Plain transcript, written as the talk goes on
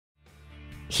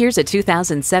Here's a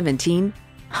 2017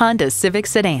 Honda Civic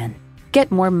sedan.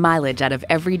 Get more mileage out of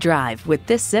every drive with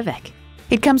this Civic.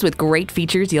 It comes with great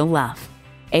features you'll love.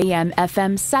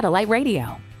 AM/FM satellite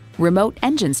radio, remote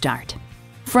engine start,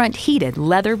 front heated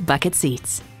leather bucket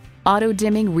seats,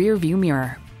 auto-dimming rear view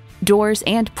mirror, doors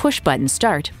and push-button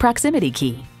start proximity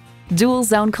key, dual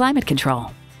zone climate control,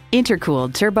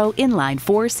 intercooled turbo inline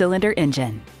 4-cylinder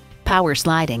engine, power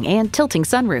sliding and tilting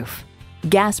sunroof,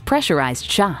 gas pressurized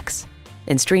shocks,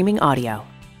 and streaming audio.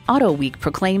 Auto Week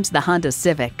proclaims the Honda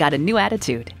Civic got a new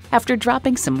attitude after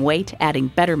dropping some weight, adding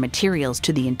better materials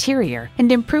to the interior,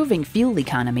 and improving fuel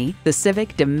economy. The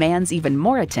Civic demands even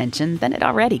more attention than it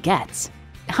already gets.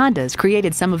 Honda's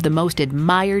created some of the most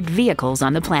admired vehicles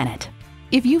on the planet.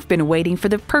 If you've been waiting for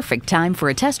the perfect time for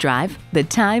a test drive, the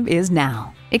time is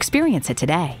now. Experience it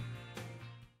today.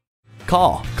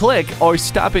 Call, click, or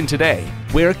stop in today.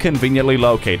 We're conveniently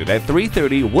located at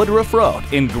 330 Woodruff Road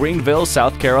in Greenville,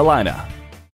 South Carolina.